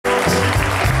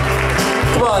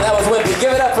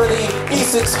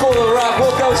Acoustic School of Rock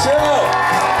Wilco show.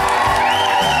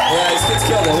 Yeah, these kids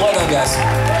killed it. Well done, guys.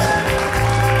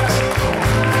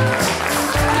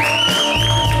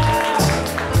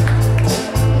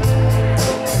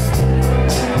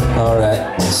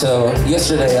 Alright, so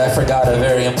yesterday I forgot a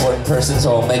very important person,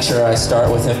 so I'll make sure I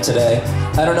start with him today.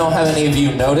 I don't know how many of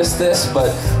you noticed this,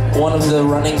 but one of the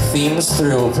running themes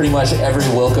through pretty much every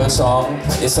Wilco song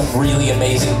is some really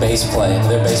amazing bass playing.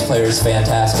 Their bass player is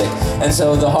fantastic. And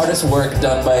so the hardest work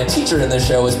done by a teacher in this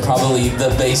show is probably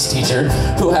the bass teacher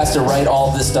who has to write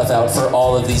all this stuff out for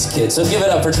all of these kids. So give it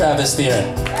up for Travis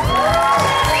Theron.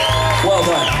 Well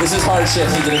done. This is hard shit.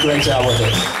 He did a great job with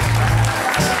it.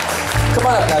 Come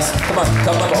on up, guys. Come on.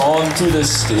 Come up onto the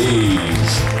stage.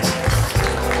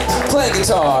 Playing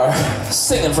guitar,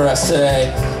 singing for us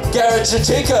today, Garrett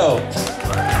Chachinko.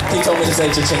 He told me to say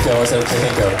Chachinko instead of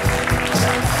Chachinko.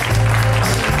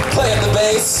 Playing the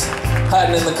bass,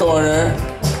 hiding in the corner,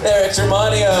 Eric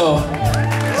Germanio.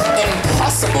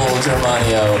 Impossible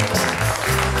Germanio.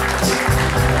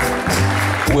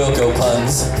 Wilco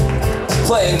puns.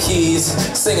 Playing keys,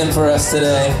 singing for us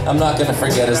today. I'm not gonna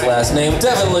forget his last name,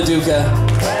 Devin LaDuca.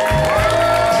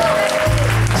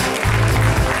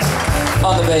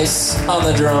 On the bass, on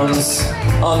the drums,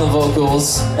 on the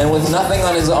vocals, and with nothing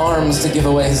on his arms to give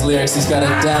away his lyrics, he's got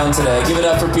it down today. Give it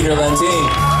up for Peter Lentine.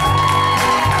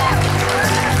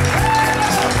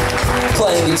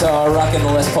 Playing guitar, rocking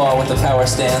the Les Paul with the power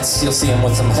stance. You'll see him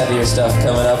with some heavier stuff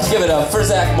coming up. Give it up for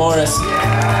Zach Morris. You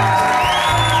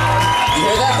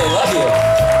hear that? They love you.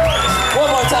 One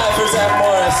more time for Zach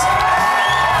Morris.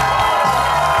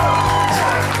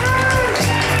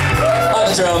 On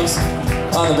the drums,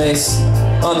 on the bass,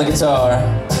 on the guitar,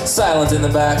 silent in the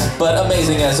back, but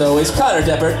amazing as always, Connor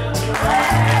Deppert.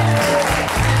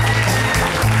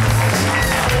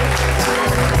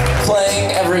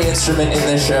 Playing every instrument in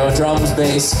this show, drums,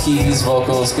 bass, keys,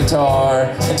 vocals,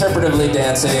 guitar, interpretively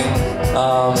dancing,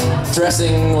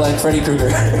 dressing like Freddy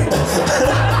Krueger.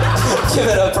 Give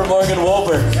it up for Morgan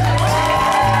Wolper.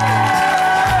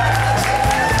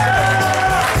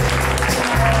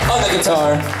 On the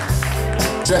guitar,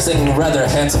 dressing rather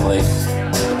handsomely.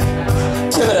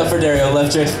 Give it up for Dario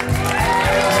Levchik.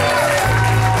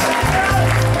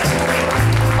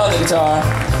 On the guitar,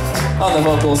 on the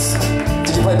vocals.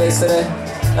 Did you play bass today?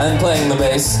 I'm playing the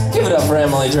bass. Give it up for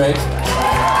Emily Drake.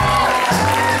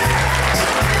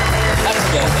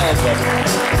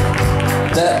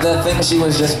 That thing she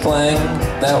was just playing,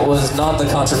 that was not the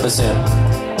contrabassoon.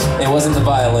 It wasn't the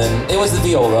violin, it was the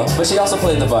viola, but she also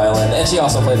played the violin, and she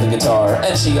also played the guitar,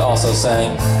 and she also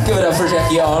sang. Give it up for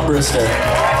Jackie Armbruster.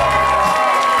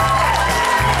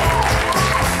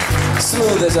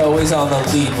 Smooth as always on the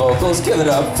lead vocals. Give it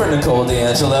up for Nicole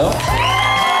D'Angelo.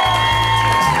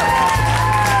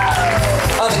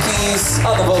 On the keys,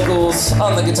 on the vocals,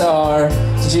 on the guitar,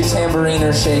 did you tambourine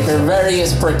or shaker,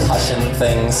 various percussion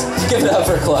things. Give it up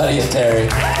for Claudia Terry.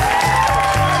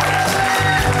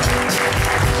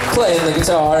 Playing the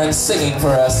guitar and singing for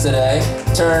us today,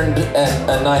 turned at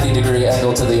a 90-degree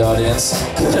angle to the audience.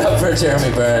 Give it up for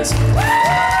Jeremy Burns.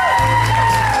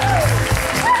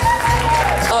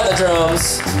 On the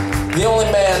drums, the only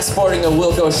man sporting a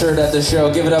Wilco shirt at the show.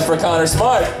 Give it up for Connor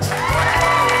Smart.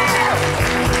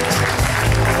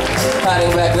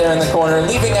 Hiding back there in the corner,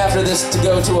 leaving after this to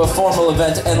go to a formal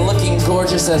event and looking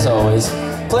gorgeous as always.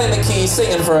 Playing the keys,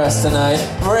 singing for us tonight,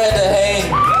 Miranda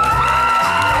Hain.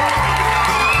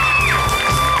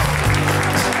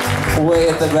 Way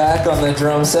at the back on the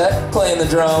drum set, playing the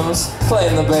drums,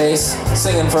 playing the bass,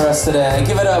 singing for us today.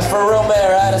 Give it up for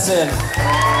Romare Addison.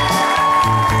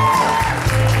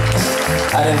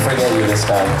 I didn't forget you this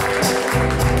time.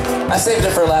 I saved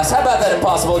it for last. How about that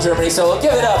Impossible Germany solo?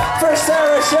 Give it up for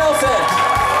Sarah Shelton.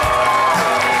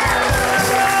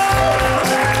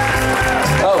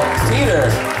 Oh, Peter.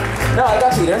 No, I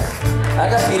got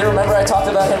Peter. Remember I talked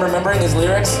about him remembering his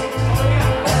lyrics?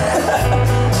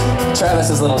 Travis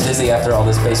is a little dizzy after all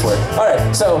this bass work.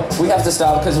 Alright, so we have to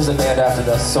stop because there's a band after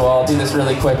this, so I'll do this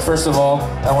really quick. First of all,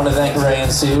 I want to thank Ray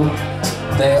and Sue.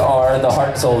 They are the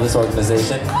heart and soul of this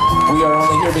organization. We are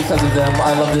only here because of them.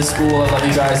 I love this school, I love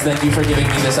you guys. Thank you for giving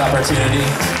me this opportunity.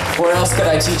 Where else could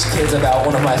I teach kids about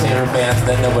one of my favorite bands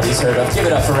that nobody's heard of? Give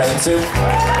it up for Ray and Sue.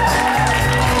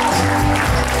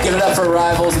 Give it up for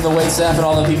Rivals and the wait staff and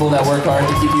all the people that work hard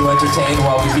to keep you entertained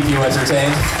while we keep you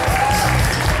entertained.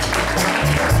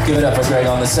 Give it up for Greg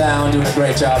on the sound, doing a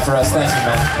great job for us. Thank you,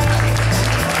 man.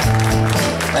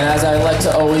 And as I like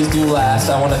to always do last,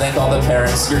 I want to thank all the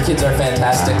parents. Your kids are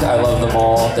fantastic. I love them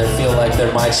all. They feel like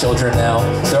they're my children now.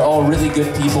 They're all really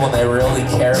good people and they really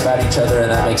care about each other, and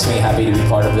that makes me happy to be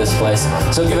part of this place.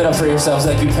 So give it up for yourselves.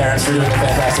 Thank you, parents, for doing a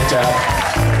fantastic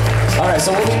job. All right,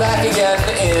 so we'll be back again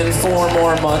in 4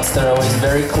 more months. They're always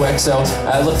very quick, so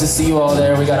I look to see you all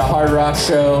there. We got a hard rock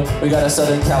show, we got a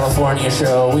Southern California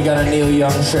show, we got a Neil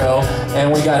Young show,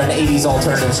 and we got an 80s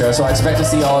alternative show, so I expect to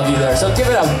see all of you there. So give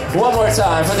it up one more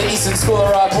time for the Easton School of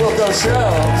Rock Wilco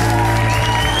Show.